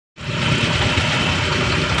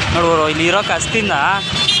ನೋಡ್ಬೋದು ಇಲ್ಲಿ ಇರೋ ಕಸ್ತಿಂದ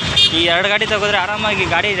ಈ 2 ಗಾಡಿ ತೆಗೆದ್ರೆ ಆರಾಮಾಗಿ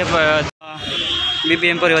ಗಾಡಿ ಇದೆ.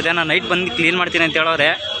 BPM4 ಇವತ್ತೇನೋ ನೈಟ್ ಬಂದು ಕ್ಲೀನ್ ಮಾಡ್ತೀನಿ ಅಂತ ಹೇಳೋರೆ.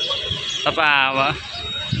 ಪಾಪ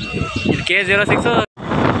ಇದು K06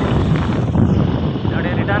 ನೋಡಿ.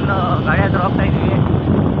 ರಿಟರ್ನ್ ಗಾಡಿ ಹತ್ರ ಹೋಗ್ತಾ ಇದ್ದೀವಿ.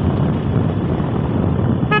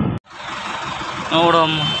 ನೋಡು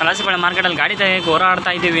ಕಲಾಸಿಪಾಳ್ಯ ಮಾರ್ಕೆಟಲ್ಲಿ ಗಾಡಿ ತೆಗೆಯೋಕೆ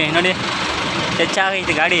ಹೋರಾಡ್ತಾ ಇದ್ದೀವಿ ನೋಡಿ.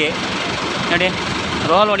 ಹೆಚ್ಚಾಗೈತಿ ಗಾಡಿ ನೋಡಿ.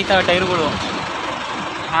 ರೋಲ್ ಹೊಡಿತಾವೆ ಟೈರ್ಗಳು.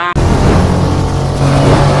 ಹಾಂ,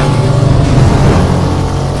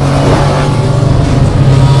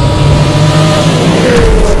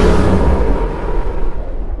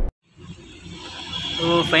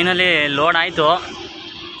 ಫೈನಲಿ ಲೋಡ್ ಆಯಿತು.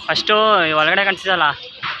 ಫಸ್ಟು ಒಳಗಡೆ ಕಾಣಿಸಿದಲ್ಲ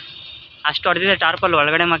ಅಷ್ಟು ಹೊಡೆದಿದೆ ಟಾರ್ಪಲ್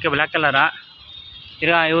ಒಳಗಡೆ ಮಾಕೆ ಬ್ಲ್ಯಾಕ್ ಕಲರ.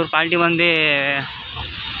 ಈಗ ಇವ್ರ ಪಾರ್ಟಿ ಬಂದು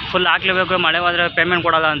ಫುಲ್ ಹಾಕ್ಲೇಬೇಕು, ಮಳೆ ಹೋದರೆ ಪೇಮೆಂಟ್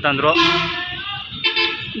ಕೊಡೋಲ್ಲ ಅಂತಂದರು.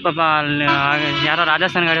 ಪಾಪ ಅಲ್ಲಿ ಯಾರೋ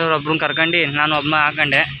ರಾಜಸ್ಥಾನ್ ಗಾಡಿಯವ್ರು ಒಬ್ರನ್ನ ಕರ್ಕೊಂಡು ನಾನು ಒಬ್ಬ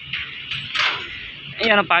ಹಾಕೊಂಡೆ.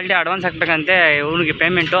 ಏನೋ ಪಾರ್ಟಿ ಅಡ್ವಾನ್ಸ್ ಹಾಕ್ಬೇಕಂತೆ ಇವ್ನಿಗೆ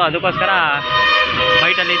ಪೇಮೆಂಟು. ಅದಕ್ಕೋಸ್ಕರ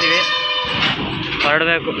ಬೈಟಲ್ಲಿದ್ದೀವಿ,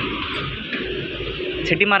 ಹೊರಡಬೇಕು.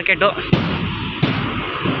 ಸಿಟಿ ಮಾರ್ಕೆಟು,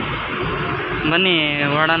 ಬನ್ನಿ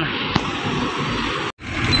ಹೊರಡೋಣ.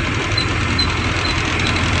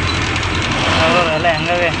 ಎಲ್ಲ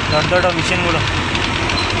ಹೆಂಗವೆ ದೊಡ್ಡ ದೊಡ್ಡ ಮಿಷಿನ್ಗಳು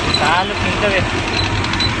ಕಾಲು ನಿಂತವೆ.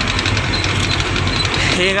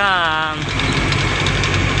 ಈಗ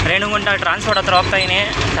ರೇಣುಗುಂಟ ಟ್ರಾನ್ಸ್ಪೋರ್ಟ್ ಹತ್ರ ಹೋಗ್ತಾಯಿನಿ.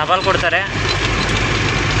 ಟಪಾಲ್ ಕೊಡ್ತಾರೆ,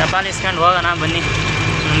 ಟಪಾಲ್ ಇಸ್ಕೊಂಡು ಹೋಗೋಣ ಬನ್ನಿ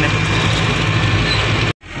ಮುಂದೆ.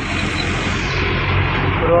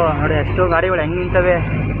 ನೋಡಿ ಎಷ್ಟು ಗಾಡಿಗಳು ಹೆಂಗೆ ನಿಂತವೆ.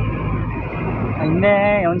 ಹಿಂದೆ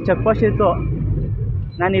ಒಂದು ಚೆಕ್ ಪೋಸ್ಟ್ ಇತ್ತು,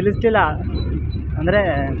 ನಾನು ನಿಲ್ಲಿಸ್ಲಿಲ್ಲ ಅಂದರೆ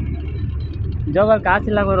ಜೋಬಲ್ಲಿ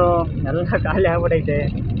ಕಾಸಿಲ್ಲ ಗುರು, ಎಲ್ಲ ಖಾಲಿ ಆಗ್ಬಿಟ್ಟೈತೆ.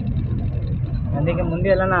 ಅದಕ್ಕೆ ಮುಂದೆ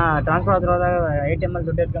ಎಲ್ಲ ಟ್ರಾನ್ಸ್ಫರ್ ಹತ್ರ ಹೋದಾಗ ATM-ಅಲ್ಲಿ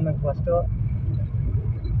ದುಡ್ಡು ಎತ್ಕೊಬೇಕು ಫಸ್ಟು.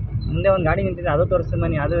 ಮುಂದೆ ಒಂದು ಗಾಡಿ ನಿಂತಿದೆ, ಅದು ತೋರಿಸ್ತೀನಿ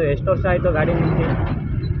ಬನ್ನಿ. ಅದು ಎಷ್ಟು ವರ್ಷ ಆಯಿತು ಗಾಡಿ ನಿಂತು.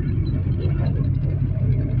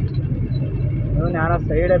 ಇವನು ಯಾರೋ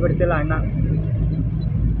ಸೈಡೇ ಬಿಡ್ತಿಲ್ಲ ಅಣ್ಣ.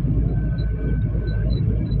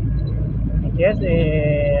 ಕೇಸ್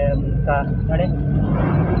ನೋಡಿ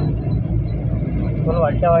ಫುಲ್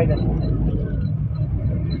ಹೊಟ್ಟೆವಾಗಿದೆ.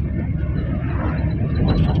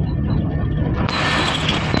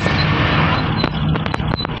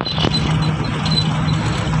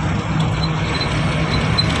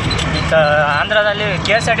 ಆಂಧ್ರದಲ್ಲಿ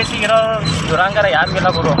KSRTC ಇರೋ ದುರಾಂಗಾರ ಯಾರಿಗಿಲ್ಲ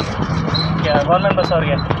ಗುರು. ಗೌರ್ಮೆಂಟ್ ಬಸ್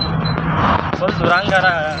ಅವ್ರಿಗೆ ಫುಲ್ ದುರಾಂಗಾರ.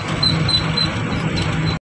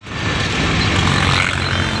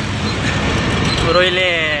 ಗುರು ಇಲ್ಲಿ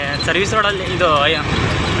ಸರ್ವಿಸ್ ರೋಡಲ್ಲಿ ಇದು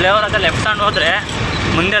ಫ್ಲೇವರ್ ಹತ್ರ ಲೆಫ್ಟ್ ಹ್ಯಾಂಡ್ ಹೋದರೆ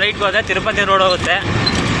ಮುಂದೆ ರೈಟ್ಗೆ ಹೋದರೆ ತಿರುಪತಿ ರೋಡ್ ಹೋಗುತ್ತೆ.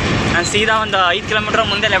 ನಾನು ಸೀದಾ ಒಂದು 5 ಕಿಲೋಮೀಟ್ರ್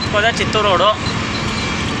ಮುಂದೆ ಲೆಫ್ಟ್ ಹೋದರೆ ಚಿತ್ತೂರು ರೋಡು,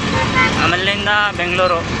 ಆಮೇಲಿಂದ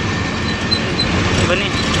ಬೆಂಗಳೂರು. ಬನ್ನಿ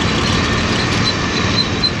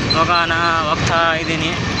ಹೋಗೋಣ, ಹೋಗ್ತಾ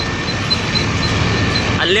ಇದ್ದೀನಿ.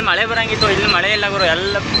 ಅಲ್ಲಿ ಮಳೆ ಬರೋಂಗಿತ್ತು, ಇಲ್ಲಿ ಮಳೆ ಇಲ್ಲ ಗುರು.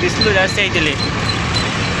 ಎಲ್ಲ ಬಿಸಿಲು ಜಾಸ್ತಿ ಐತಿ ಇಲ್ಲಿ,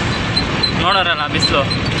 ನೋಡೋರಲ್ಲ ಬಿಸಿಲು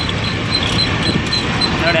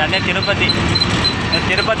ನೋಡಿ. ಅದೇ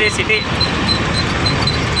ತಿರುಪತಿ ಸಿಟಿ.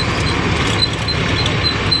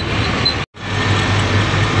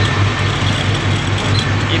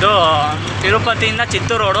 ಇದು ತಿರುಪತಿಯಿಂದ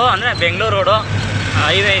ಚಿತ್ತೂರು ರೋಡು ಅಂದರೆ ಬೆಂಗಳೂರು ರೋಡು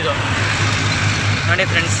ಹೈವೇ ಇದು ನೋಡಿ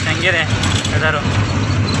ಫ್ರೆಂಡ್ಸ್ ಹೆಂಗಿದೆ ವೆದರು.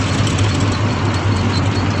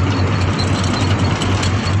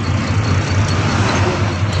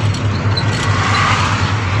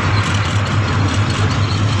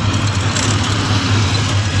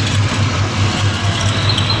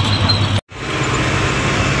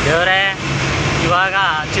 ದೇವರೇ, ಇವಾಗ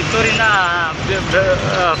ಚಿತ್ತೂರಿಂದ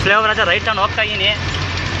ಫ್ಲೇವರ್ ಹತ್ರ ರೈಟ್ ಟರ್ನ್ ಹೋಗ್ತಾ ಇದ್ದೀನಿ.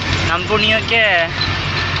 ನಮ್ಮ ಪುಣ್ಯಕ್ಕೆ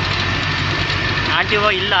RTO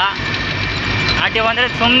ಇಲ್ಲ. RTO ಅಂದರೆ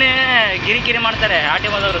ಸುಮ್ಮನೆ ಕಿರಿಕಿರಿ ಮಾಡ್ತಾರೆ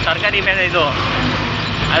RTOದವರು, ತರಕಾರಿ ಮೇಲೆ ಇದು.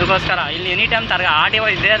 ಅದಕ್ಕೋಸ್ಕರ ಇಲ್ಲಿ ಎನಿ ಟೈಮ್ RTO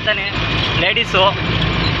ಇದ್ದೇ ಇರ್ತಾನೆ, ಲೇಡೀಸು.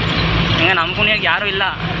 ಹಿಂಗೆ ನಮ್ಮ ಪುಣ್ಯಕ್ಕೆ ಯಾರೂ ಇಲ್ಲ.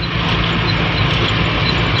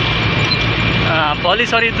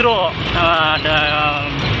 ಪೊಲೀಸವರು ಇದ್ದರು.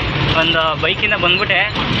 ಒಂದು ಬೈಕಿಂದ ಬಂದ್ಬಿಟ್ಟೆ,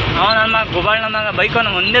 ನನ್ನ ಮಗ ಗುಬಾಳ್ ನನ್ನ ಮಗ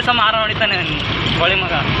ಬೈಕನ್ನು ಒಂದೇ ಸಮ ಹಾರ ಹೊಡಿತಾನೆ ಕೋಳಿ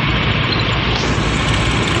ಮಗ.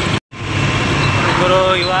 ಗುರು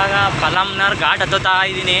ಇವಾಗ ಪಲಮ್ನರ್ ಘಾಟ್ ಹತ್ತುತ್ತಾ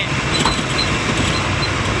ಇದ್ದೀನಿ.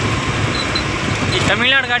 ಈ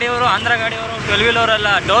ತಮಿಳ್ನಾಡು ಗಾಡಿಯವರು, ಆಂಧ್ರ ಗಾಡಿಯವರು, 12 ವೀಲವರೆಲ್ಲ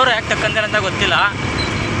ಡೋರ್ ಯಾಕೆ ತಕ್ಕಂತಾರೆ ಅಂತ ಗೊತ್ತಿಲ್ಲ.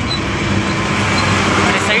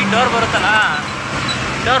 ಸೈಡ್ ಡೋರ್ ಬರುತ್ತಲ್ಲ,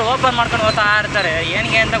 ಡೋರ್ ಓಪನ್ ಮಾಡ್ಕೊಂಡು ಹೋಗ್ತಾ ಇರ್ತಾರೆ,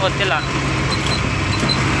 ಏನಿಗೆ ಅಂತ ಗೊತ್ತಿಲ್ಲ.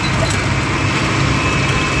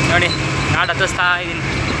 ನೋಡಿ ಘಾಟ್ ಹತ್ತಿಸ್ತಾ ಇದ್ದೀನಿ.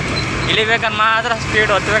 ಇಳಿಬೇಕಾದ್ರೆ ಮಾತ್ರ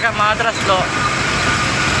ಸ್ಪೀಡು, ಹತ್ಬೇಕಾದ್ರೆ ಮಾತ್ರ ಸ್ಲೋ.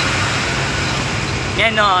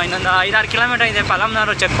 ಏನು ಇನ್ನೊಂದು 5-6 ಕಿಲೋಮೀಟರ್ ಇದೆ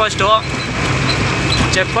ಪಲಮ್ನವರು ಚೆಕ್ ಪೋಸ್ಟ್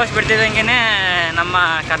ಬಿಡ್ತಿದ್ದಂಗೆ ನಮ್ಮ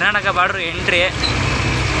ಕರ್ನಾಟಕ ಬಾರ್ಡ್ರ್ ಎಂಟ್ರಿ.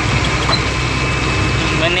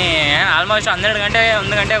 ಬನ್ನಿ, ಆಲ್ಮೋಸ್ಟ್ 12 ಗಂಟೆ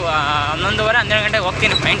 1 ಗಂಟೆ 11:30 12 ಗಂಟೆಗೆ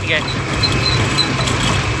ಹೋಗ್ತೀನಿ ಪಾಯಿಂಟ್ಗೆ.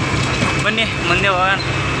 ಬನ್ನಿ ಮುಂದೆ ಹೋಗೋಣ.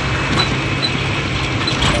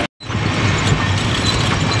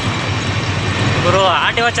 ಗುರು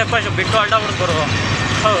RTO ಚೆಕ್ ಪೋಸ್ಟ್ ಬಿಟ್ಟು ಹೊರಟೋಗ್ಬಿಡ್ತು ಗುರು.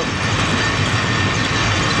 ಹೌದು,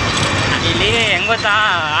 ಇಲ್ಲಿ ಹೆಂಗೆ ಗೊತ್ತಾ,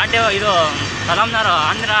 RTO ಇದು ಕಲಮ್ನಾರು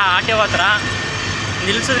ಆಂಧ್ರ RTO ಹತ್ರ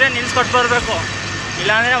ನಿಲ್ಸಿದ್ರೆ ನಿಲ್ಸ್ಕೊಟ್ಟು ಬರಬೇಕು,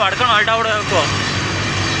 ಇಲ್ಲಾಂದರೆ ಹೊಡ್ಕೊಂಡು ಹೊರಟೋಗ್ಬಿಡ್ಬೇಕು.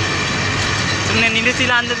 ಸುಮ್ಮನೆ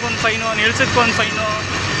ನಿಲ್ಲಿಸಿಲ್ಲ ಅಂದಕ್ಕೊಂದು ಫೈನು, ನಿಲ್ಸೋದಕ್ಕೊಂದು ಫೈನು,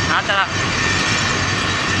 ಆ ಥರ.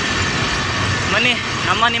 ಬನ್ನಿ,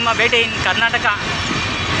 ನಿಮ್ಮ ಭೇಟಿ ಇನ್ನು ಕರ್ನಾಟಕ.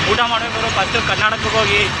 ಊಟ ಮಾಡಬೇಕು. ಫಸ್ಟು ಕರ್ನಾಟಕಕ್ಕೆ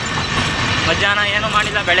ಹೋಗಿ ಮಧ್ಯಾಹ್ನ ಏನೂ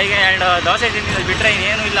ಮಾಡಿಲ್ಲ, ಬೆಳಗ್ಗೆ 2 ದೋಸೆ ತಿಂದಿದ್ದು ಬಿಟ್ಟರೆ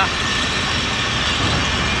ಇನ್ನೇನೂ ಇಲ್ಲ.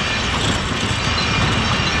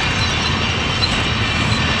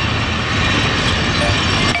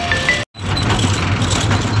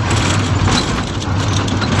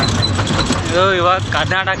 ಇದು ಇವಾಗ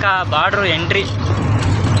ಕರ್ನಾಟಕ ಬಾರ್ಡ್ರು ಎಂಟ್ರಿ.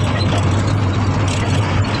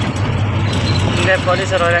 ಮುಂದೆ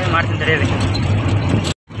ಪೊಲೀಸರು ಮಾಡ್ತೀನಿ ತಡೀರಿ.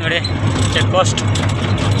 ನೋಡಿ, check post,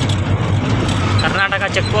 Karnataka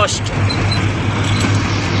check post.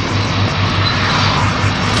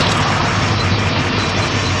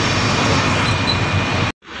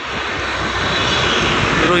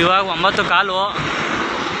 ಇವಾಗ 9:15.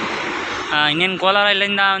 ಇನ್ನೇನು ಕೋಲಾರ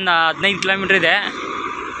ಇಲ್ಲಿಂದ ಒಂದು 15 ಕಿಲೋಮೀಟ್ರ್ ಇದೆ.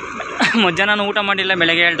 ಮಧ್ಯಾಹ್ನ ಊಟ ಮಾಡಿಲ್ಲ,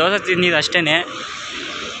 ಬೆಳಗ್ಗೆ 2 ದೋಸೆ ತಿಂದಿದ್ದು ಅಷ್ಟೇ.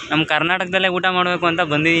 ನಮ್ಮ ಕರ್ನಾಟಕದಲ್ಲೇ ಊಟ ಮಾಡಬೇಕು ಅಂತ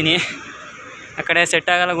ಬಂದಿದ್ದೀನಿ. ಆ ಕಡೆ ಸೆಟ್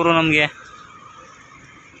ಆಗಲ್ಲ ಗುರು ನಮಗೆ.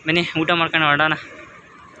 ಬನ್ನಿ ಊಟ ಮಾಡ್ಕೊಂಡು ಹೊರಡೋಣ.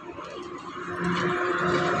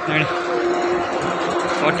 ನೋಡಿ,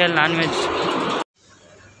 ಹೋಟೆಲ್ ನಾನ್ ವೆಜ್.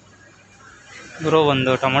 ಗುರು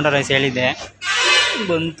ಒಂದು ಟೊಮೊಟೊ ರೈಸ್ ಹೇಳಿದ್ದೆ,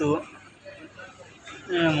 ಬಂತು.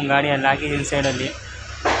 ನಮ್ಮ ಗಾಡಿಯಲ್ಲಿ ಹಾಕಿದ್ದೀನಿ ಸೈಡಲ್ಲಿ.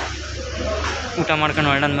 ಊಟ ಮಾಡ್ಕೊಂಡು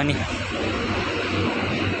ಹೊರಡೋಣ ಬನ್ನಿ.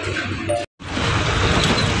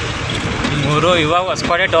 ಇವಾಗ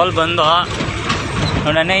ಹೊಸಕೋಟೆ ಟೋಲ್ ಬಂದು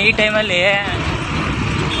ನೋಡೋಣ. ಈ ಟೈಮಲ್ಲಿ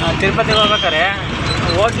ತಿರುಪತಿಗೆ ಹೋಗ್ಬೇಕಾರೆ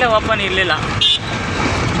ಹೋಟ್ಲೇ ಓಪನ್ ಇರಲಿಲ್ಲ,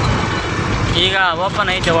 ಈಗ ಓಪನ್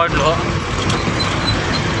ಐತೆ ಹೋಟ್ಲು.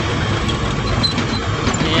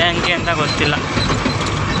 ಹೆಂಗೆ ಅಂತ ಗೊತ್ತಿಲ್ಲ.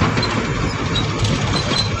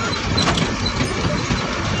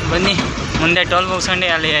 ಬನ್ನಿ ಮುಂದೆ ಟೋಲ್ ಮುಗಿಸ್ಕೊಂಡು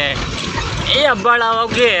ಅಲ್ಲಿ ಹೆಬ್ಬಾಳ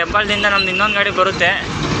ಹೋಗಿ, ಹೆಬ್ಬಾಳದಿಂದ ನಮ್ದು ಇನ್ನೊಂದು ಗಾಡಿ ಬರುತ್ತೆ,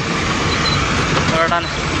 ಹೊರಡೋಣ.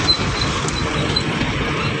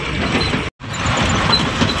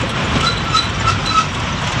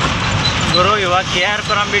 ಗುರು ಇವಾಗ KR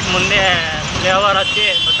ಪುರಂ ಬಿಟ್ಟು ಮುಂದೆ ಫ್ಲೇವರ್ ಹತ್ತಿ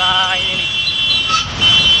ಬರ್ತಾ ಇದ್ದೀನಿ.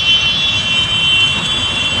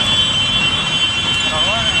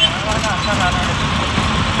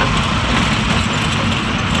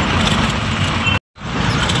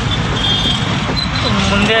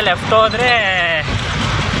 ಮುಂದೆ ಲೆಫ್ಟ್ ಹೋದರೆ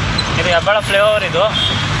ಇದು ಹೆಬ್ಬಾಳ ಫ್ಲೇವರ್. ಇದು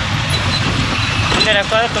ಮುಂದೆ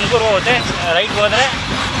ಲೆಫ್ಟ್ ಹೋದರೆ ತುಮಕೂರು ಹೋಗುತ್ತೆ, ರೈಟ್ ಹೋದರೆ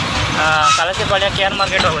ಕಲಸಿಪಾಳ್ಯ KR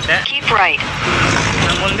ಮಾರ್ಕೆಟ್ ಹೋಗುತ್ತೆ.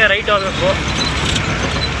 ನಾನು ಮುಂದೆ ರೈಟ್ ಹೋಗಬೇಕು,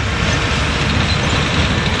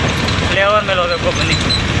 ಫ್ಲೇವರ್ ಮೇಲೆ ಹೋಗಬೇಕು. ಬನ್ನಿ.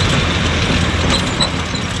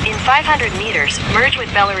 In 500 meters, merge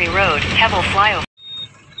with Bellary Road, Hebbal flyover.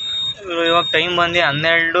 ಇವಾಗ ಟೈಮ್ ಬಂದು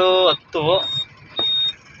 12:10.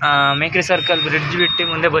 ಮೇಕ್ರಿ ಸರ್ಕಲ್ ಬ್ರಿಡ್ಜ್ ಬಿಟ್ಟು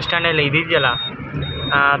ಮುಂದೆ ಬಸ್ ಸ್ಟ್ಯಾಂಡಲ್ಲಿ ಇದೆಯಲ್ಲ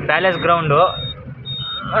ಪ್ಯಾಲೇಸ್ ಗ್ರೌಂಡು,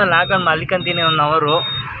 ಅಲ್ಲಿ ಹಾಕೊಂಡು ಮಲ್ಕೊಂತೀನಿ 1 ಅವರು.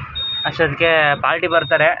 ಅಷ್ಟೊತ್ತಿಗೆ ಪಾರ್ಟಿ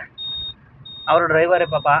ಬರ್ತಾರೆ. ಅವರು ಡ್ರೈವರೇ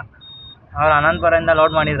ಪಾಪ, ಅವ್ರು ಅನಂತಪುರದಿಂದ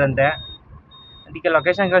ಲೋಡ್ ಮಾಡಿದ್ರಂತೆ. ಅದಕ್ಕೆ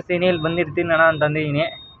ಲೊಕೇಶನ್ ಕಳಿಸ್ತೀನಿ, ಇಲ್ಲಿ ಬಂದಿರ್ತೀನಿ ಅಣ್ಣ ಅಂತಂದಿದ್ದೀನಿ.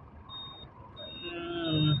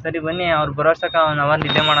 ಸರಿ ಬನ್ನಿ, ಅವ್ರು ಬರೋಷ್ಟಕ್ಕೆ 1 ಅವರ್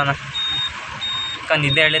ನಿದ್ದೆ ಮಾಡೋಣ.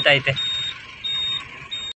 ನಿದ್ದೆ ಎಳಿತೈತೆ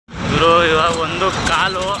ಗುರು. ಇವಾಗ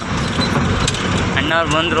 1:15 ಅಣ್ಣವ್ರು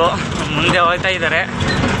ಬಂದರು, ಮುಂದೆ ಹೋಗ್ತಾ ಇದ್ದಾರೆ,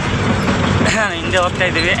 ಹಿಂದೆ ಹೋಗ್ತಾ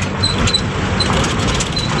ಇದ್ದೀವಿ.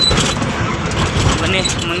 ಬನ್ನಿ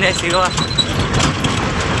ಮುಂದೆ ಸಿಗುವ.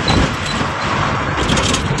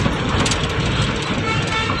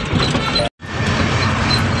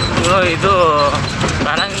 ಇದು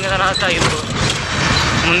ಬಾಲಗಂಗಾಧರ ಇದು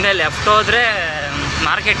ಮುಂದೆ ಲೆಫ್ಟ್ ಹೋದರೆ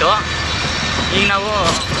ಮಾರ್ಕೆಟು. ಈಗ ನಾವು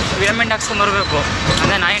ವೇಮೆಂಟ್ ಹಾಕ್ಸ್ಕೊಂಬರ್ಬೇಕು.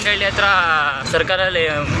 ಅಂದರೆ ನಾಯಂಡಹಳ್ಳಿ ಹತ್ರ ಸರ್ಕಲಲ್ಲಿ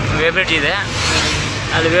ವೇ ಬ್ರಿಡ್ಜ್ ಇದೆ,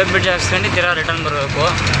 ಅಲ್ಲಿ ವೇ ಬ್ರಿಡ್ಜ್ ಹಾಕ್ಸ್ಕೊಂಡು ರಿಟರ್ನ್ ಬರಬೇಕು.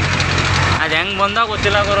 ಅದು ಹೆಂಗೆ ಬಂದಾಗ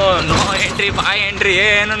ಗೊತ್ತಿಲ್ಲ ಗುರು. ನೋ ಎಂಟ್ರಿ, ಬಾಯ್ ಎಂಟ್ರಿ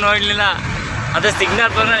ಏನು ನೋಡಲಿಲ್ಲ. ಅದೇ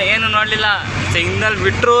ಸಿಗ್ನಲ್ ಬಂದರೆ ಏನು ನೋಡಲಿಲ್ಲ. ಸಿಗ್ನಲ್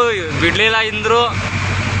ಬಿಟ್ಟರು ಬಿಡಲಿಲ್ಲ ಇಂದರು.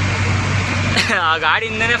 ಆ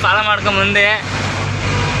ಗಾಡಿಯಿಂದನೇ ಫಾಲೋ ಮಾಡ್ಕೊಂಬಂದೆ.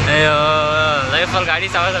 ಅಯ್ಯೋ, ಲೈಫಲ್ಲಿ ಗಾಡಿ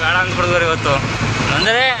ಸಾಗೋದು ಬೇಡ ಅಂದ್ಬಿಡ್ತಾರೆ ಇವತ್ತು.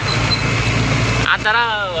 ಅಂದರೆ ಆ ಥರ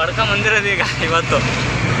ಹೊಡ್ಕೊಂಬಂದಿರೋದು ಈಗ ಇವತ್ತು.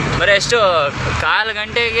 ಬರೀ ಎಷ್ಟು 1/4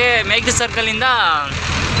 ಗಂಟೆಗೆ ಮೇಕ್ರಿ ಸರ್ಕಲಿಂದ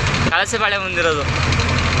ಕಳಸೆಪಾಳ್ಯ ಬಂದಿರೋದು.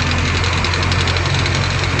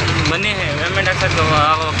 ಬನ್ನಿ ಪೇಮೆಂಟ್ ಹಾಕ್ಸಕ್ಕೆ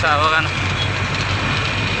ಹೋಗೋಣ.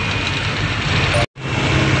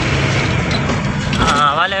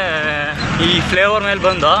 ಆವಾಗಲೇ ಈ ಫ್ಲೇವರ್ ಮೇಲೆ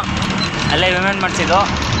ಬಂದು ಅಲ್ಲೇ ಪೇಮೆಂಟ್ ಮಾಡಿಸಿದ್ದು.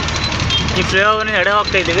 ಈ ಫ್ಲೇವರ್ನ ಎಡೆ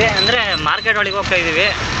ಹೋಗ್ತಾಯಿದ್ದೀವಿ, ಅಂದರೆ ಮಾರ್ಕೆಟ್ ಒಳಗೆ ಹೋಗ್ತಾಯಿದ್ದೀವಿ.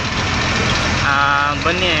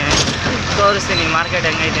 ಬನ್ನಿ ತೋರಿಸ್ತೀನಿ ಮಾರ್ಕೆಟ್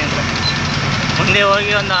ಹೆಂಗೈತೆ ಅಂತ. ಮುಂದೆ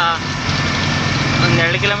ಹೋಗಿ ಒಂದು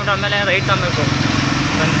 2 ಕಿಲೋಮೀಟ್ರ್ ಆದಮೇಲೆ ರೈಟ್ ತಗೊಬೇಕು.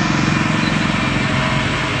 ಬನ್ನಿ,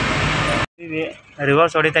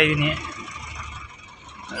 ರಿವರ್ಸ್ ಹೊಡಿತಾ ಇದ್ದೀನಿ.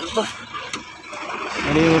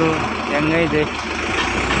 ನೋಡಿ ಇವರು ಹೆಂಗೈತೆ.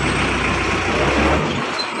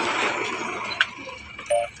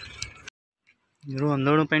 ಇವರು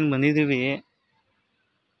 1 ಪಾಯಿಂಟ್ ಬಂದಿದ್ದೀವಿ.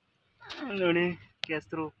 ನೋಡಿ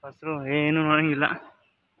ಕೆಸರು ಫಸರು ಏನು ನೋಡೋಂಗಿಲ್ಲ,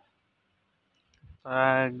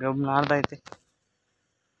 ಗಬ್ ನಾಡ್ದೈತೆ.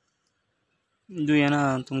 ಇದು ಏನೋ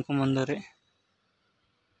ತುಂಬ್ಕೊಂಬಂದವ್ರಿ.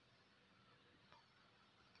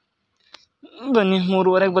 ಬನ್ನಿ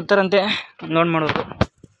 3:15 ಬರ್ತಾರಂತೆ, ನೋಡಿ ಮಾಡೋದು.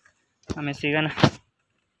 ಆಮೇಲೆ ಸಿಗೋಣ.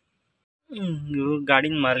 ಇವರು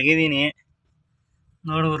ಗಾಡಿನ ಮಲಗಿದ್ದೀನಿ.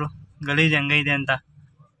 ನೋಡೋರು ಗಲೀಜು ಹೆಂಗೈತೆ ಅಂತ.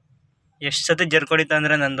 ಎಷ್ಟು ಸತಿ ಜರ್ಕೊಡಿತ್ತು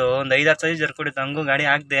ಅಂದರೆ ನಂದು ಒಂದು 5-6 ಸತಿ ಜರ್ಕೊಡಿತ್ತು. ಹಂಗೂ ಗಾಡಿ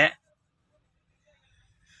ಹಾಕ್ದೆ.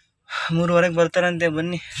 3:15 ಬರ್ತಾರಂತೆ.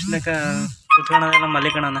 ಬನ್ನಿ ಕುತ್ಕೊಳ್ಳೋದೆಲ್ಲ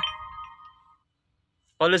ಮಲಿಕಣನ.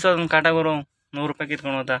 ಪೊಲೀಸ್ ಅವ್ರನ್ನ ಕಾಟಾಗೋರು 100 ರೂಪಾಯಿ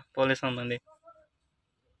ಕಿತ್ಕೊಂಡು ಹೋಗ್ತಾ ಪೊಲೀಸ್ ಅವ್ನು ಬಂದು.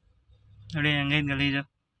 ನೋಡಿ ಹೆಂಗೈತೆ ಗಲೀಜು.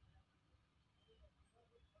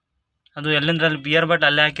 ಅದು ಎಲ್ಲಂದ್ರಲ್ಲಿ ಬಿಯರ್ ಬಾಟ್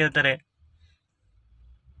ಅಲ್ಲೇ ಹಾಕಿರ್ತಾರೆ.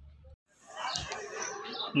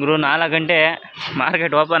 ಗುರು 4 ಗಂಟೆ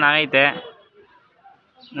ಮಾರ್ಕೆಟ್ ಓಪನ್ ಆಗೈತೆ.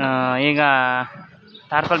 ಈಗ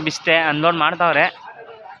ಟಾರ್ಪಲ್ ಬಿಸ್ತೆ ಅನ್ಲೋಡ್ ಮಾಡ್ತಾವ್ರೆ.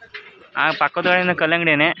 ಪಕ್ಕದ ಕಡೆಯಿಂದ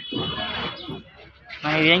ಕಲ್ಲಂಗಡಿನೇ.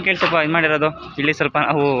 ನಾನು ಏನು ಕೇಳ್ಸಪ್ಪ ಇದು ಮಾಡಿರೋದು. ಇಲ್ಲಿ ಸ್ವಲ್ಪ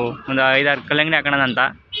ನಾವು ಒಂದು 5-6 ಕಲ್ಲಂಗಡಿ ಹಾಕೋಣ ಅಂತ.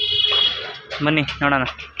 ಬನ್ನಿ ನೋಡೋಣ,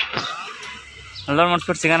 ಅನ್ಲೋಡ್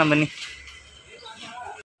ಮಾಡಿಸ್ಬಿಟ್ಟು ಸಿಗೋಣ. ಬನ್ನಿ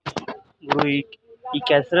ಗುರು, ಈ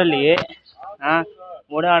ಕೆಸರಲ್ಲಿ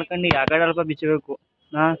ಓಡಾಡ್ಕೊಂಡು ಯಾಕಡೆ ಅಲ್ಪ ಬಿಚ್ಚಬೇಕು.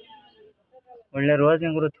 ಒಳ್ಳೆ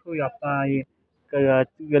ರೋಜ್ ಗುರುತು ಅಪ್ಪ. ಈ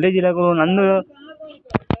ಗಲೀಜಿಲ್ಲ ಗುರು. ನಂದು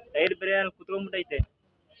ಟೈರ್ ಬೇರೆ ಅಲ್ಲಿ ಕುತ್ಕೊಂಡ್ಬಿಟ್ಟೈತೆ.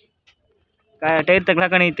 ಟೈರ್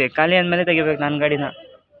ತಗ್ಲಾಕಣೈತೆ. ಖಾಲಿ ಆದಮೇಲೆ ತೆಗಿಬೇಕು ನನ್ನ ಗಾಡಿನ.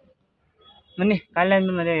 ಬನ್ನಿ ಖಾಲಿ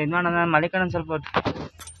ಆದ್ಮೇಲೆ ಇದು ಮಾಡೋಣ. ಮಲಿಕಣ ಸ್ವಲ್ಪ ಹೊತ್ತು.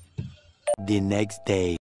 The next day.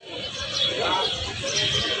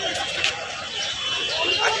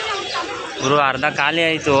 ಗುರು ಅರ್ಧ ಖಾಲಿ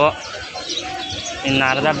ಆಯಿತು, ಇನ್ನು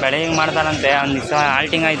ಅರ್ಧ ಬೆಳಗ್ಗೆ ಮಾಡ್ತಾರಂತೆ. ಒಂದು ದಿವಸ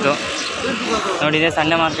ಆಲ್ಟಿಂಗ್ ಆಯಿತು. ನೋಡಿ ಇದೆ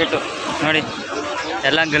ಸಂಡೆ ಮಾರ್ಕೆಟು. ನೋಡಿ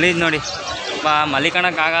ಎಲ್ಲ ಗಲೀಜು. ನೋಡಿ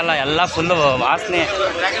ಮಲಿಕಣಕ್ಕಾಗಲ್ಲ, ಎಲ್ಲ ಫುಲ್ಲು ವಾಸನೆ.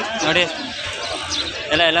 ನೋಡಿ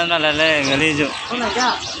ಎಲ್ಲ ಅಲ್ಲೇ ಗಲೀಜು.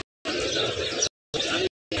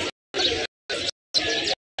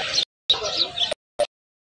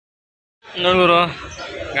 ನೋಡ್ಗುರು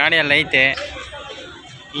ಗಾಡಿ ಎಲ್ಲ ಐತೆ.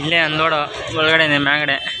 ಇಲ್ಲೇ ಅನ್ಲೋಡು ಒಳಗಡೆನೆ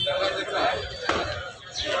ಮ್ಯಾಗಡೆ.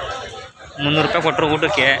 300 ರೂಪಾಯಿ ಕೊಟ್ಟರು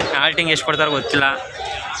ಊಟಕ್ಕೆ. ಆಲ್ಟಿಂಗ್ ಎಷ್ಟು ಕೊಡ್ತಾರೋ ಗೊತ್ತಿಲ್ಲ.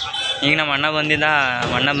 ಈಗ ನಮ್ಮ ಅಣ್ಣ ಬಂದಿದ್ದ.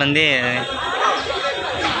 ಅಣ್ಣ ಬಂದು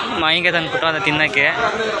ಮಾವಿನಕಾಯಿ ತಂದು ಕೊಟ್ಟು ಅದು ತಿನ್ನೋಕ್ಕೆ.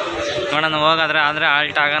 ನೋಡೋಣ ಹೋಗಾದ್ರೆ ಆದರೆ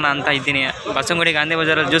ಆಲ್ಟ್ ಆಗೋಣ ಅಂತ ಇದ್ದೀನಿ. ಬಸವನಗುಡಿ ಗಾಂಧಿ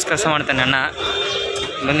ಬಜಾರಲ್ಲಿ ಜ್ಯೂಸ್ ಕೆಲಸ ಮಾಡ್ತಾನೆ ಅಣ್ಣ.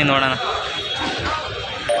 ಬನ್ನಿ ನೋಡೋಣ.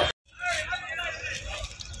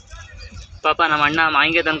 ಪಾಪ ನಮ್ಮ ಅಣ್ಣ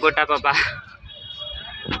ಮಾವಿನಕಾಯಿ ತಂದು ಕೊಟ್ಟ ಪಾಪ.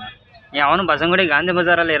 ಅವನು ಬಸವನಗುಡಿ ಗಾಂಧಿ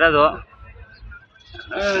ಬಜಾರಲ್ಲಿ ಇರೋದು.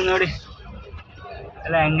 ನೋಡಿ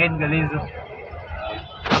ಎಲ್ಲ ಹೆಂಗೈತೆ ಗಲೀಜು.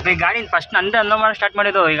 ಪಾಪ ಈ ಗಾಡಿ ಫಸ್ಟ್ ನಂದೇ ಅನ್ಲೋ ಮಾಡಿ ಸ್ಟಾರ್ಟ್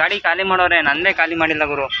ಮಾಡಿದ್ದು. ಈ ಗಾಡಿ ಖಾಲಿ ಮಾಡೋರೆ, ನಂದೇ ಖಾಲಿ ಮಾಡಿಲ್ಲ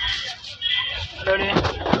ಗುರು. ನೋಡಿ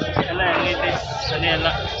ಎಲ್ಲ ಹೆಂಗೈತೆ ಅದೇ ಎಲ್ಲ.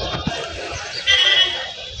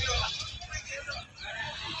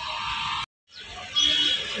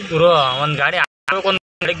 ಗುರು ಒಂದು ಗಾಡಿ ಒಂದು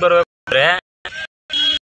ಗಾಡಿಗೆ ಬರ್ಬೇಕಾದ್ರೆ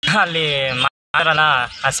ಅಲ್ಲಿ ಮಾರಲ್ಲ,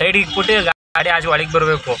 ಆ ಸೈಡಿಗೆ ಇಟ್ಬಿಟ್ಟು ಗಾಡಿ ಆಚೆ ಒಳಗೆ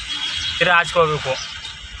ಬರಬೇಕು, ತಿರ್ಗಿ ಆಚ್ಕೋಬೇಕು.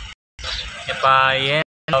 ಯಪ್ಪ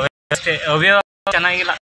ಏನು ಅಷ್ಟೇ ಅವ್ಯವಹಾರ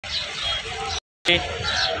ಚೆನ್ನಾಗಿಲ್ಲ.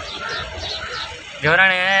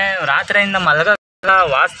 ದೇವರಾಣೆ ರಾತ್ರಿಯಿಂದ ಮಲಗಲ್ಲ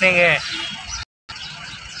ವಾಸನೆಗೆ.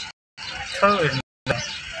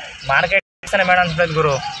 ಮಾರ್ಕೆಟ್ ಬೇಡ ಅನ್ಸ್ಬೇಕು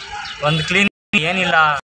ಗುರು. ಒಂದು ಕ್ಲೀನ್ ಏನಿಲ್ಲ.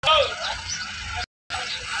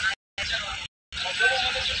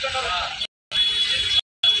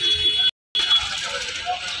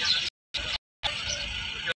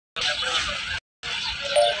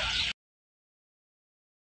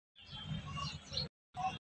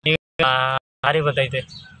 ಭಾರಿ ಬರ್ತೈತೆ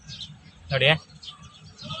ನೋಡಿ.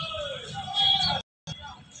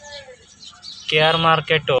 KR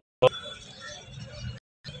ಮಾರ್ಕೆಟು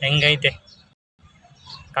ಹೆಂಗೈತೆ.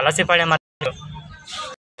 ಕಲಸಿಪಾಳ್ಯ ಮಾರ್ಕೆಟು.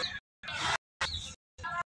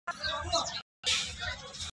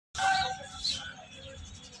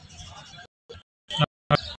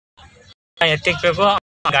 ಎತ್ತಿಕ್ಬೇಕು,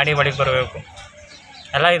 ಗಾಡಿ ಬಡಿಗೆ ಬರಬೇಕು.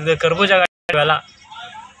 ಎಲ್ಲ ಇದು ಕರ್ಬೂಜ ಗಾಡಿ ಇವೆಲ್ಲ.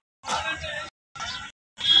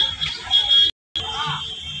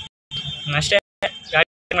 ಅಷ್ಟೇ ಗಾಡಿ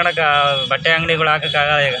ಮಾಡಕ್ಕೆ ಬಟ್ಟೆ ಅಂಗಡಿಗಳು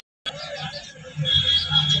ಹಾಕಕ್ಕಾಗಲ್ಲ ಈಗ.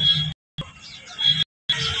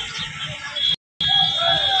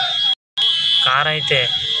 ಕಾರ್ ಐತೆ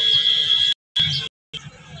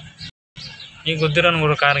ಈಗ ಗೊತ್ತಿರೋನ್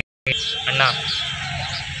ಗುರು ಕಾರ್ ಅಣ್ಣ.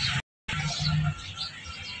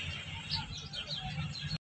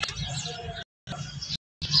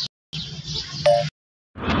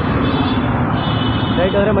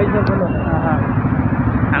 ರೈಟ್ ಹೋದ್ರೆ ಮೈಸೂರು.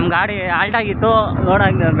 ನಮ್ಮ ಗಾಡಿ ಆಲ್ಟ್ ಆಗಿತ್ತು, ಲೋಡ್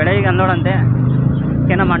ಆಗಿ ಬೆಳಗ್ಗೆ ಅನ್ಲೋಡಂತೆ.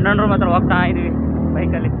 ನಮ್ಮ ಅಣ್ಣನರು ಮಾತ್ರ ಹೋಗ್ತಾ ಇದೀವಿ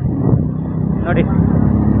ಬೈಕಲ್ಲಿ. ನೋಡಿ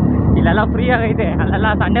ಇಲ್ಲೆಲ್ಲ ಫ್ರೀ ಆಗೈತೆ, ಅಲ್ಲೆಲ್ಲ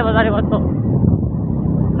ಸಂಡೇ ಬಜಾರ್ ಇವತ್ತು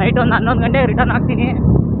ನೈಟ್ ಒಂದು 11 ಗಂಟೆಗೆ ರಿಟರ್ನ್ ಆಗ್ತೀನಿ.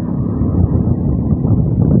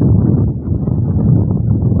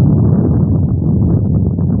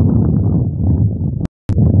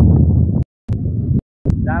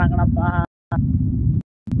 ಜಾನ ಕಣಪ್ಪ.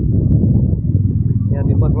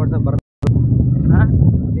 ನಿಮ್ಮ ಓಡ್ಸಕ್ಕೆ ಬರಲ್ಲ, ಹಾಂ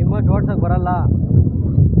ನಿಮ್ಮ ಓಡ್ಸಕ್ಕೆ ಬರಲ್ಲ,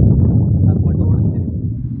 ತಕ್ಬಿಟ್ಟು ಓಡಿಸ್ತೀವಿ.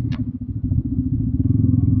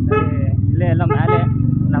 ಇಲ್ಲೇ ಎಲ್ಲ ಮೇಲೆ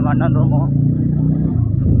ನಮ್ಮ ಅಣ್ಣನ ರೂಮು.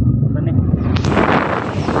 ಬನ್ನಿ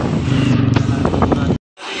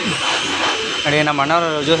ನೋಡಿ, ನಮ್ಮ ಅಣ್ಣವರು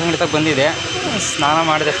ಜ್ಯೂಸ್ ಅಂಗಡಿ ತಗ ಬಂದಿದೆ. ಸ್ನಾನ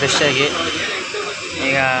ಮಾಡಿದೆ ಫ್ರೆಶ್ ಆಗಿ.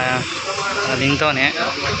 ಈಗ ನಿಂತವನೆ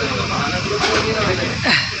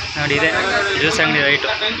ನೋಡಿ, ಇದೆ ಜ್ಯೂಸ್ ಅಂಗಡಿ ರೈಟು.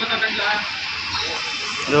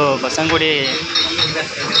 ಇದು ಬಸಂಗುಡಿ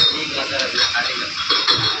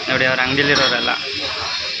ನೋಡಿ, ಅವ್ರ ಅಂಗಡಿಲಿರೋರೆಲ್ಲ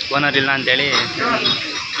ಓನರ್ ಇಲ್ಲ ಅಂತೇಳಿ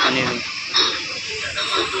ಬಂದಿದ್ದೀನಿ.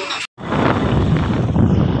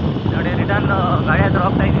 ನೋಡಿ ರಿಟರ್ನ್ ಗಾಡಿ ಹತ್ರ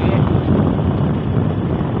ಹೋಗ್ತಾ ಇದ್ದೀವಿ.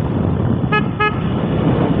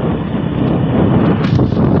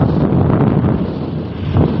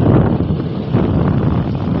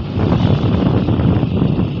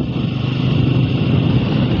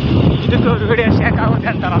 ಇದಕ್ಕೂ ವಿಡಿಯೋ ಶೇಕ್ ಆಗುತ್ತೆ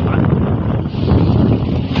ಅಂತಾರಪ್ಪ.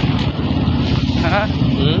 ಹಾಂ,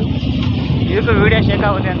 ಇದಕ್ಕೂ ವಿಡಿಯೋ ಶೇಕ್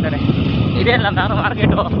ಆಗುತ್ತೆ ಅಂತಾರೆ. ಇದೆಲ್ಲ ನಾನು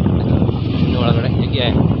ಮಾರ್ಕೆಟು ಒಳಗಡೆ ಹೇಗೆ?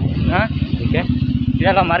 ಹಾಂ, ಏಕೆ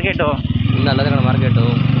ಇದೆಲ್ಲ ಮಾರ್ಕೆಟು. ಇನ್ನು ಅಲ್ಲದ ಕಡೆ ಮಾರ್ಕೆಟು.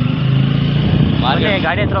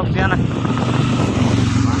 ಗಾಡಿ ಹತ್ರ ಹೋಗ್ತೀಯಣ್ಣ.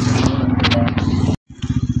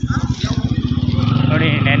 ನೋಡಿ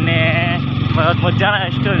ನೆನ್ನೆ ಮಧ್ಯಾಹ್ನ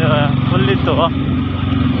ಎಷ್ಟು ಫುಲ್ ಇತ್ತು.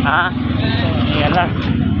 ಹಾಂ, ಎಲ್ಲ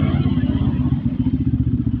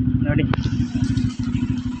ನೋಡಿ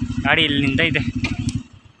ಗಾಡಿ ಇಲ್ಲಿ ನಿಂತೈತೆ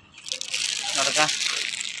ನೋಡಕ್ಕ.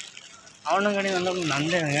 ಅವನ ಗಾಡಿ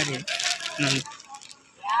ನಂದೇ ಗಾಡಿ ನಂದು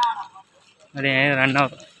ನೋಡಿ.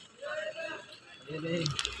 ಅಣ್ಣವ್ರು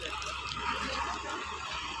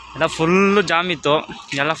ಎಲ್ಲ ಫುಲ್ಲು ಜಾಮ್ ಇತ್ತು,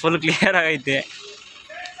 ಎಲ್ಲ ಫುಲ್ ಕ್ಲಿಯರ್ ಆಗೈತೆ.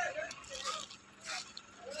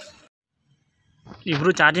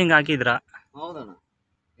 ಇಬ್ರು ಚಾರ್ಜಿಂಗ್ ಹಾಕಿದ್ರ? ಹೌದಣ್ಣ,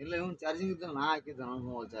 ಇಲ್ಲ ಇವ್ನು ಚಾರ್ಜಿಂಗ್ ಇದ್ದ ನಾ ಹಾಕಿದ್ದೆ ನನ್ನ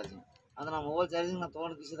ಮೊಬೈಲ್ ಚಾರ್ಜಿಂಗ್. ಅಂದ್ರೆ ನಮ್ಮ ಮೊಬೈಲ್ ಚಾರ್ಜಿಂಗ್ ನಾ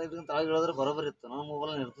ತೊಗೊಂಡು ಕಿಸಿದಾಗ ತಳಗೆ ಹೇಳಿದ್ರೆ ಬರೋಬರ್ ಇತ್ತು. ನನ್ನ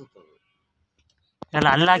ಮೊಬೈಲ್ ಇರ್ತಿತ್ತು ಅದು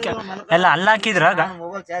ಎಲ್ಲ ಹಾಕಿದ್ರ?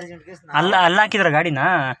 ಮೊಬೈಲ್ ಚಾರ್ಜಿಂಗ್ ಕೇಸ್ ಹಾಕಿದ್ರ ಗಾಡಿನ?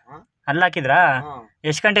 ಹಾಕಿದ್ರ?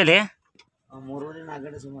 ಎಷ್ಟು ಗಂಟೆಲಿ? 3 4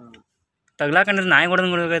 ಗಂಟೆ ಸುಮಾರು ತಗ್ಲಾಕಂಡ್ರೆ ನಾಯಿ ಹೊಡೆದು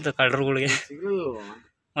ಬಿಡ್ಬೇಕಾಯ್ತು ಕಳ್ಳರುಗಳಿಗೆ. ಸಿಗ್ಲಿಲ್ಲ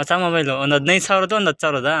ಹೊಸ ಮೊಬೈಲು ಒಂದು 15,000 ಒಂದು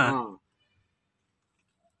 10,000.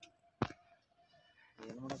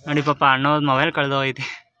 ನೋಡಿ ಪಾಪ ಅಣ್ಣವ್ರ ಮೊಬೈಲ್ ಕಳೆದೋಗೈತಿ.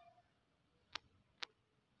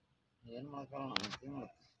 ಏನು ಮಾಡೋಕ್ಕಲ್ಲ,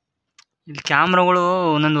 ಇಲ್ಲಿ ಕ್ಯಾಮ್ರಾಗಳು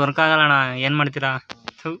ಒಂದೊಂದು ವರ್ಕ್ ಆಗಲ್ಲಣ್ಣ, ಏನು ಮಾಡ್ತೀರಾ?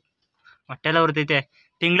 ಹೊಟ್ಟೆಲ್ಲ ಉರ್ತೈತೆ.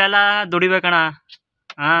 ತಿಂಗಳೆಲ್ಲ ದುಡಿಬೇಕಣ್ಣ.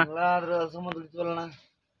 ಹಾಂ, ಆದ್ರೆ ಸುಮ್ಮನೆ ದುಡಿತೀವಲ್ಲಣ್ಣ,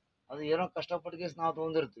 ಅದು ಏನೋ ಕಷ್ಟಪಟ್ಟು ಕೇಸ್ ನಾವು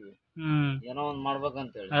ತೊಗೊಂಡಿರ್ತೀವಿ, ಏನೋ ಒಂದು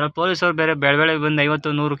ಮಾಡ್ಬೇಕಂತೇಳಿ. ಅದ್ರಲ್ಲಿ ಪೊಲೀಸವ್ರು ಬೇರೆ ಬೆಳೆ ಬಂದು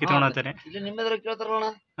 50-100 ಕಿತ್ಕೊಂಡು ಹೋಗ್ತಾರೆ. ಇಲ್ಲಿ ನಿಮ್ಮೆದ್ರ ಕೇಳ್ತಾರಲ್ಲ,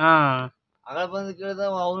 ಹಾಂ, ಆಗ ಬಂದು ಕೇಳಿದ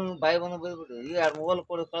ಅವ್ನು ಬಾಯಿ ಬಂದು ಬೈದ್ಬಿಟ್ಟು ಈಗ 2 ಮೊಬೈಲ್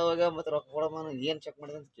ಕೊಡಿ ಕಳವಾಗ ಮತ್ತೆ ರೊಕ್ಕ ಕೊಡಮ್ಮ ಏನು ಚೆಕ್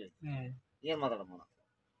ಮಾಡಿದೆ ಅಂತ ಕೇಳಿ ಏನು ಮಾತಾಡಮ್ಮ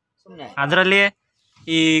ಸುಮ್ಮನೆ. ಅದರಲ್ಲಿ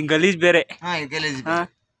ಈ ಗಲೀಜ್ ಬೇರೆ. ಹಾಂ, ಈ ಗಲೀಜ್.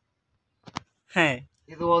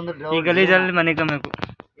 ಇದು ಒಂದು ಈ ಗಲೀಜಲ್ಲಿ ಮನೆ ಕಮ್ಮಬೇಕು.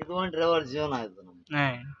 ಇದು ಒಂದು ಡ್ರೈವರ್ ಜೀವನ ಆಯ್ತು ನಮ್ಗೆ.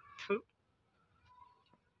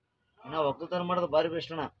 ಇನ್ನ ಒಕ್ಕಲ್ತನ ಮಾಡೋದು ಭಾರಿ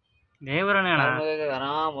ಬೆಸ್ಟ್ ಅಣ್ಣ. ದೇವರಣ್ಣ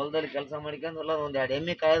ಆರಾಮ್ ಹೊಲದಲ್ಲಿ ಕೆಲಸ ಮಾಡ್ಕೊಂಡು ಒಂದು 2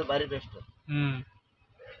 ಎಮ್ಮೆ ಕಾಯೋದು ಭಾರಿ ಬೆಸ್ಟ್.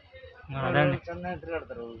 ಚೆನ್ನಾಗಿ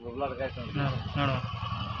ತಿರುಗಾಡ್ತಾರೆ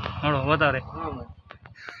ನೋಡು ಹೋದವ್ರೆ.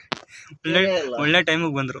 ಒಳ್ಳೆ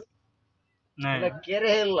ಟೈಮಿಗೆ ಬಂದ್ರು.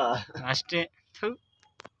 ಕೆರೆ ಇಲ್ಲ ಅಷ್ಟೇ.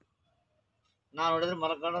 ನಾವ್ ನೋಡಿದ್ರೆ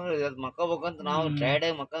ಮಲ್ಕೊಂಡ್ರೆ ಮಕ್ಕೋಬೇಕಂತ ನಾವು ಟೈರ್ಡ್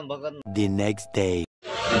ಆಗಿ ಮಕ್ಕೊಂಡ್ಬೇಕಂತ. The next day.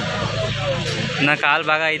 ಇನ್ನ ಕಾಲ್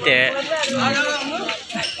ಭಾಗ ಐತೆ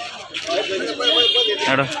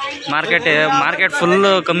ನೋಡು. ಮಾರ್ಕೆಟ್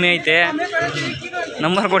ಫುಲ್ಲು ಕಮ್ಮಿ ಐತೆ.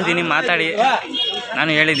 ನಂಬರ್ ಕೊಡ್ತೀನಿ, ಮಾತಾಡಿ.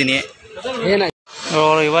 ನಾನು ಹೇಳಿದ್ದೀನಿ.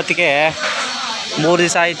 ಇವತ್ತಿಗೆ 3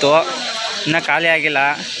 ದಿವಸ ಆಯಿತು, ಇನ್ನೂ ಖಾಲಿ ಆಗಿಲ್ಲ.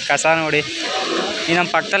 ಕಸ ನೋಡಿ, ಈ ನಮ್ಮ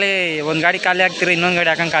ಪಕ್ಕದಲ್ಲಿ ಒಂದು ಗಾಡಿ ಖಾಲಿ ಆಗ್ತಿರೋ ಇನ್ನೊಂದು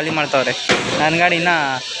ಗಾಡಿ ಹಾಕೊಂಡು ಖಾಲಿ ಮಾಡ್ತಾವ್ರೆ. ನನ್ನ ಗಾಡಿ ಇನ್ನೂ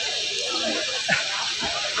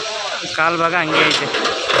ಕಾಲು ಭಾಗ ಹಂಗೆ ಐತೆ.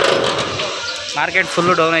 ಮಾರ್ಕೆಟ್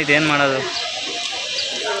ಫುಲ್ಲು ಡೌನ್ ಐತೆ, ಏನು ಮಾಡೋದು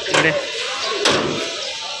ನೋಡಿ.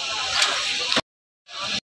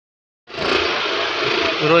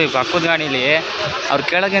 ಇವರು ಈ ಪಕ್ಕದ ಗಾಡೀಲಿ ಅವ್ರು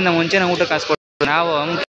ಕೇಳೋಕ್ಕಿಂತ ಮುಂಚೆನೇ ಊಟ ಕಾಸು ನಾವು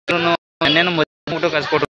ನೆನ್ನೆನೂ ಊಟ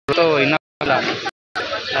ಕಳ್ಸ್ಕೊಟ್ರು ಇನ್ನೂ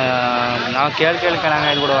ನಾವು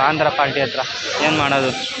ಕೇಳ್ಕಂಗಾಯ್ತು ಬಿಡು ಆಂಧ್ರ ಪಾರ್ಟಿ ಹತ್ರ ಏನು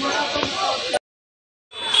ಮಾಡೋದು.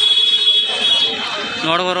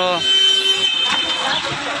 ನೋಡುವರು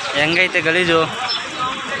ಹೆಂಗೈತೆ ಗಲೀಜು.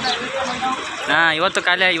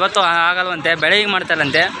 ಇವತ್ತು ಆಗಲ್ವಂತೆ, ಬೆಳಗ್ಗೆ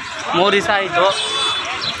ಮಾಡ್ತಾರಂತೆ. 3 ದಿವಸ ಆಯಿತು.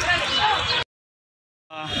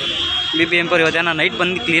 BBMP ಇವತ್ತೇನೋ ನೈಟ್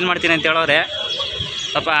ಬಂದು ಕ್ಲೀನ್ ಮಾಡ್ತೀನಿ ಅಂತ ಹೇಳೋರೆ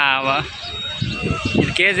ಪಾಪ.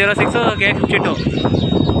 ಇದು K06 K52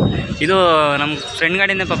 ಇದು ನಮ್ಮ ಫ್ರೆಂಡ್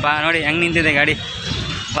ಗಾಡಿನೇ ಪಾಪ. ನೋಡಿ ಹೆಂಗೆ ನಿಂತಿದೆ ಗಾಡಿ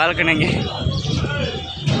ಬಾಲ್ಕನಿಗೆ.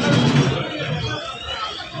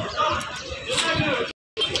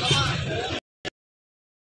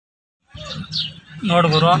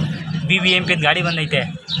 ನೋಡ್ಗುರು BBMP ಗಾಡಿ ಬಂದೈತೆ.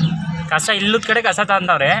 ಕಸ ಇಲ್ಲದ ಕಡೆ ಕಸ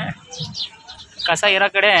ತಂದವ್ರೆ, ಕಸ ಇರೋ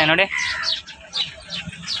ಕಡೆ ನೋಡಿ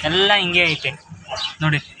ಎಲ್ಲ ಹಿಂಗೆ ಐತೆ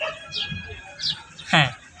ನೋಡಿ.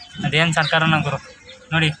 ಅದೇನು ಸರ್ಕಾರನ ಗುರು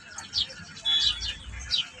ನೋಡಿ,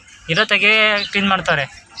 ಇರೋ ತೆಗೆ ಕ್ಲೀನ್ ಮಾಡ್ತಾರೆ,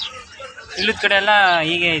 ಇಲ್ಲದ ಕಡೆ ಎಲ್ಲ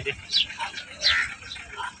ಹೀಗೆ ಐತೆ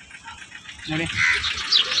ನೋಡಿ.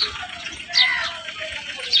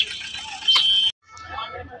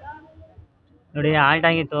 ನೋಡಿ ಆಲ್ಟ್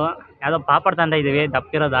ಆಗಿತ್ತು, ಯಾವುದೋ ಪಾಪಡ್ ತಂತ ಇದ್ದೀವಿ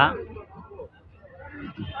ದಪ್ಪಿರೋದ.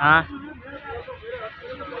 ಹಾಂ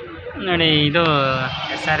ನೋಡಿ ಇದು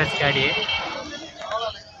SRS ಗಾಡಿ.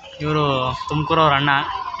 ಇವರು ತುಮಕೂರವ್ರ ಅಣ್ಣ,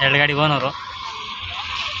 2 ಗಾಡಿ ಓನರು.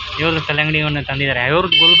 ಇವ್ರದ್ದು ಕಲ್ಲಂಗಡಿಯನ್ನು ತಂದಿದ್ದಾರೆ.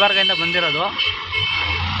 ಇವ್ರದ್ದು ಗುಲ್ಬರ್ಗಿಂದ ಬಂದಿರೋದು.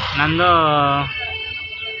 ನಂದು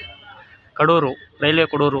ಕಡೂರು, ರೈಲ್ವೆ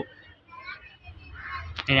ಕಡೂರು.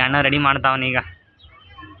 ಈಗ ಅಣ್ಣ ರೆಡಿ ಮಾಡ್ತಾವನೀಗ.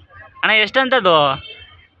 ಅಣ್ಣ ಎಷ್ಟಂತದ್ದು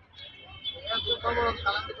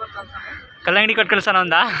ಕಲ್ಲಂಗಡಿ ಕೊಟ್ಟು ಕಳ್ಸೋಣ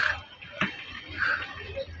ಒಂದ?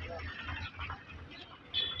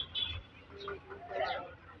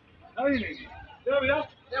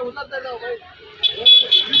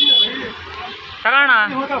 ತಗೋಣ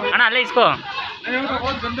ಅಣ್ಣ, ಅಲ್ಲೇ ಇಸ್ಕೋ.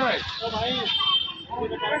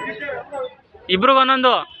 ಇಬ್ರು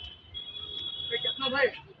ಒಂದೊಂದು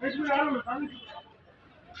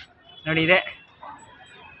ನೋಡಿ ಇದೆ.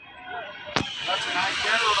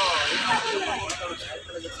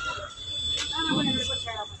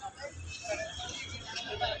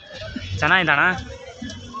 ಚೆನ್ನಾಗಿದ್ದಣ್ಣ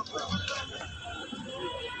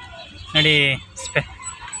ನೋಡಿ.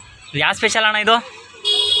 ಯಾವ ಸ್ಪೆಷಲ್ ಅಣ್ಣ ಇದು?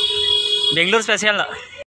 ಬೆಂಗಳೂರು ಸ್ಪೆಷಲ್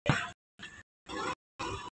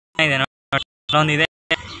ಇದೆ ಒಂದಿದೆ.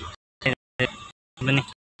 ಬನ್ನಿ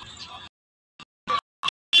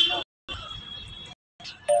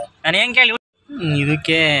ನಾನು ಹೆಂಗೆ ಕೇಳಿ.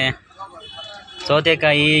 ಇದಕ್ಕೆ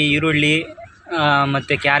ಸೌತೆಕಾಯಿ, ಈರುಳ್ಳಿ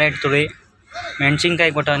ಮತ್ತು ಕ್ಯಾರೆಟ್ ತುಳಿ,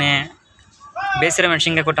 ಮೆಣಸಿನ್ಕಾಯಿ ಕೊಟ್ಟವನೆ, ಬೇಸಿರೋ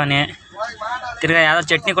ಮೆಣಸಿನ್ಕಾಯಿ ಕೊಟ್ಟವನೆ, ತಿರ್ಗಾ ಯಾವುದೋ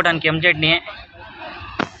ಚಟ್ನಿ ಕೊಟ್ಟವನೆ, ಕೆಂಪು ಚಟ್ನಿ.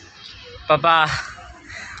 ಪಾಪ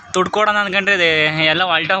ದುಡ್ಡು ಕೊಡೋಣ ಅಂದ್ಕೊಂಡ್ರೆ ಎಲ್ಲ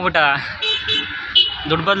ಹೊಲ್ಟೋಗ್ಬಿಟ್ಟ.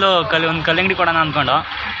 ದುಡ್ಡು ಬದಲು ಒಂದು ಕಲ್ಲಂಗಡಿ ಕೊಡೋಣ ಅಂದ್ಕೊಂಡು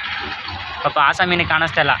ಪಾಪ ಆಸಾಮಿನೇ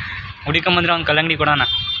ಕಾಣಿಸ್ತಾ ಇಲ್ಲ. ಹುಡುಕೊಂಬಂದ್ರೆ ಒಂದು ಕಲ್ಲಂಗಡಿ ಕೊಡೋಣ,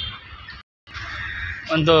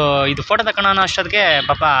 ಒಂದು ಇದು ಫೋಟೋ ತಗೊಳ್ಳೋಣ ಅಷ್ಟೊತ್ತಿಗೆ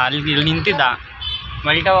ಪಾಪ ಇಲ್ಲಿ ನಿಂತಿದ್ದ.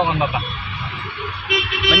 ಹೊಲ್ಟ ಹೋಗೋಣ ಪಾಪ.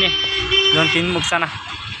 ಬನ್ನಿ ಇದೊಂದು ತಿಂದು ಮುಗ್ಸೋಣ.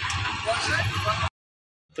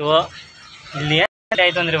 ಇಲ್ಲಿ ಏನು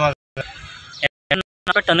ಆಯಿತು ಅಂದರೆ ಇವಾಗ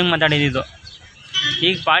ಟನ್ನಿಗೆ ಮಾತಾಡಿದ್ದು.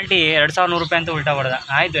 ಈಗ ಪಾರ್ಟಿ 2100 ರೂಪಾಯಿ ಅಂತ ಉಲ್ಟಾ ಹೊಡೆದ.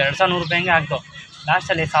 ಆಯಿತು 2100 ರೂಪಾಯಿ ಹಂಗೆ ಆಗ್ತು.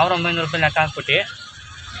 ಲಾಸ್ಟಲ್ಲಿ 1900 ರೂಪಾಯಿ ಲೆಕ್ಕ ಹಾಕ್ಬಿಟ್ಟು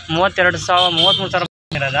 33,000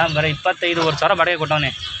 ಇರೋದ ಬರೀ 25,500 ಬಾಡಿಗೆ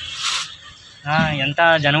ಕೊಟ್ಟವನೆ. ಹಾಂ, ಎಂಥ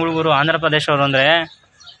ಜನಗಳಿಗೂ ಆಂಧ್ರ ಪ್ರದೇಶವರು ಅಂದರೆ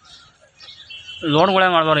ಲೋಡ್ಗಳೇ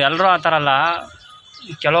ಮಾಡ್ಬಾರ್ದು. ಎಲ್ಲರೂ ಆ ಥರ ಅಲ್ಲ,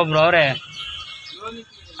 ಕೆಲವೊಬ್ರು ಅವರೇ.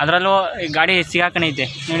 ಅದರಲ್ಲೂ ಈ ಗಾಡಿ ಸಿಗಾಕಣೈತೆ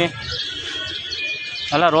ನೋಡಿ,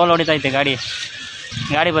 ಎಲ್ಲ ರೋಲ್ ಹೊಡಿತೈತೆ ಗಾಡಿ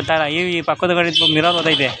ಬರ್ತಾಯಿಲ್ಲ. ಈ ಪಕ್ಕದ ಗಾಡಿ ಮಿರರ್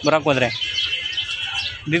ಓದೈತೆ ಬರೋಕ್ಕೆ ಹೋದರೆ.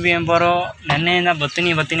 BBMP ಅವರು ನೆನ್ನೆಯಿಂದ ಬರ್ತೀನಿ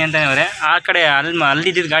ಅಂತಲೇ ಅವರೇ. ಆ ಕಡೆ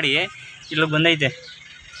ಅಲ್ಲಿದ್ದಿದ್ದು ಗಾಡಿ ಇಲ್ಲಿಗೆ ಬಂದೈತೆ.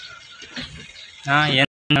 ಹಾಂ,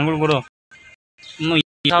 ಏನು ಗುರು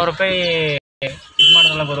 1000 ರೂಪಾಯಿ ಇದು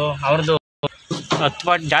ಮಾಡಿದ್ರಲ್ಲ ಗುರು, ಅವ್ರದ್ದು 10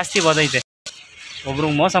 ಪಾಟ್ ಜಾಸ್ತಿ ಬಂದೈತೆ.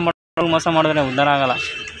 ಒಬ್ರಿಗೆ ಮೋಸ ಮಾಡಿದ್ರೆ ಉದ್ಧಾರ ಆಗಲ್ಲ.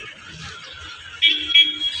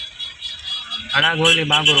 ಹಣಾಗಿ ಹೋಗ್ಲಿ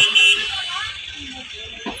ಬಾ ಗುರು.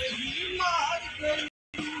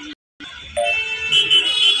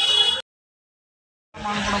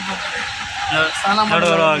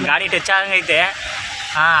 ನೋಡು ಗಾಡಿ ಟಚ್ ಆಗೈತೆ.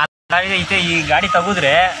 ಹಾಂ, ಐತೆ. ಈ ಗಾಡಿ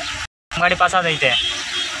ತೆಗೆದ್ರೆ ಗಾಡಿ ಪಾಸ್ ಆದೈತೆ.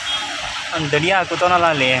 ಒಂದು ದಡಿಯ ಕೂತವನಲ್ಲ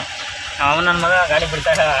ಅಲ್ಲಿ, ನನ್ನ ಮಗ ಗಾಡಿ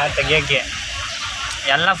ಬಿಡ್ತಾರೆ ತೆಗಿಯೋಕ್ಕೆ.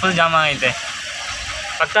 ಎಲ್ಲ ಫುಲ್ ಜಾಮ್ ಆಗೈತೆ.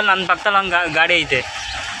 ನನ್ನ ಪಕ್ಕದಲ್ಲಿ ಒಂದು ಗಾಡಿ ಐತೆ.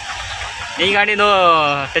 ಈ ಗಾಡಿದು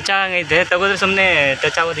ಟಚ್ ಆಗೈತೆ, ತೆಗೆದ್ರೆ ಸುಮ್ಮನೆ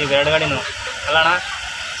ಟಚ್ ಆಗೋದು. ಇವು 2 ಗಾಡಿನೂ ಅಲ್ಲಣ್ಣ.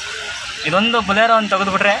 ಇದೊಂದು ಬುಲೆರೋ ಒಂದು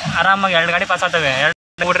ತೆಗೆದುಬಿಟ್ರೆ ಆರಾಮಾಗಿ 2 ಗಾಡಿ ಪಾಸ್ ಆಗ್ತವೆ.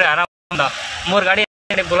 2 ಬಿಟ್ರೆ ಆರಾಮ 3 ಗಾಡಿ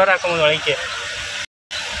ಬುಲೆರೋ ಹಾಕೊಂಬೋದು ಒಳಕ್ಕೆ.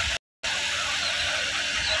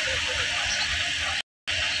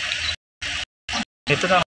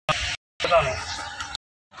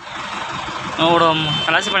 ನೋಡು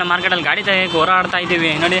ಕಲಾಸಿಪಾಳ್ಯ ಮಾರ್ಕೆಟಲ್ಲಿ ಗಾಡಿ ತೆಗೆಯಕ್ಕೆ ಹೋರಾಡ್ತಾ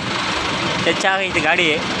ಇದ್ದೀವಿ ನೋಡಿ. ಹೆಚ್ಚಾಗೈತಿ ಗಾಡಿ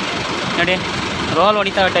ನೋಡಿ, ರೋಲ್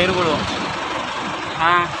ಹೊಡಿತಾವೆ ಟೈರ್ಗಳು.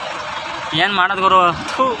 ಹಾಂ, ಏನು ಮಾಡೋದು ಗುರು?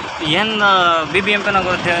 ಥೂ, ಏನು BBMP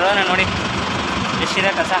ಗುರುತ್ತೆ ನೋಡಿ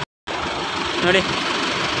ಎಷ್ಟಿದೆ ಕಸ ನೋಡಿ.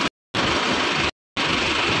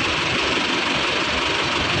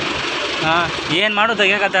 ಹಾಂ, ಏನು ಮಾಡೋದು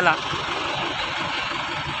ತೆಗಿಯೋಕತ್ತಲ್ಲ.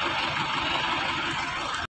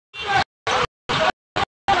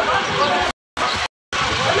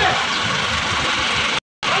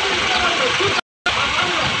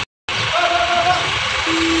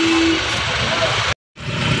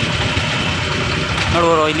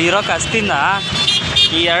 ನೋಡುವರು ಇಲ್ಲಿ ಇರೋ ಕಸದಿಂದ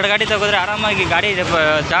ಈ 2 ಗಾಡಿ ತೆಗೆದ್ರೆ ಆರಾಮಾಗಿ ಗಾಡಿ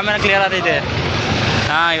ಜಾಮೇನ ಕ್ಲಿಯರ್ ಆಗೈತೆ.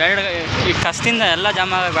 ಹಾಂ, ಈ ಕಸದಿಂದ ಎಲ್ಲ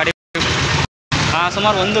ಜಾಮ್ ಆಗ ಗಾಡಿ. ಹಾಂ,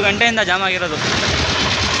 ಸುಮಾರು 1 ಗಂಟೆಯಿಂದ ಜಾಮ್ ಆಗಿರೋದು.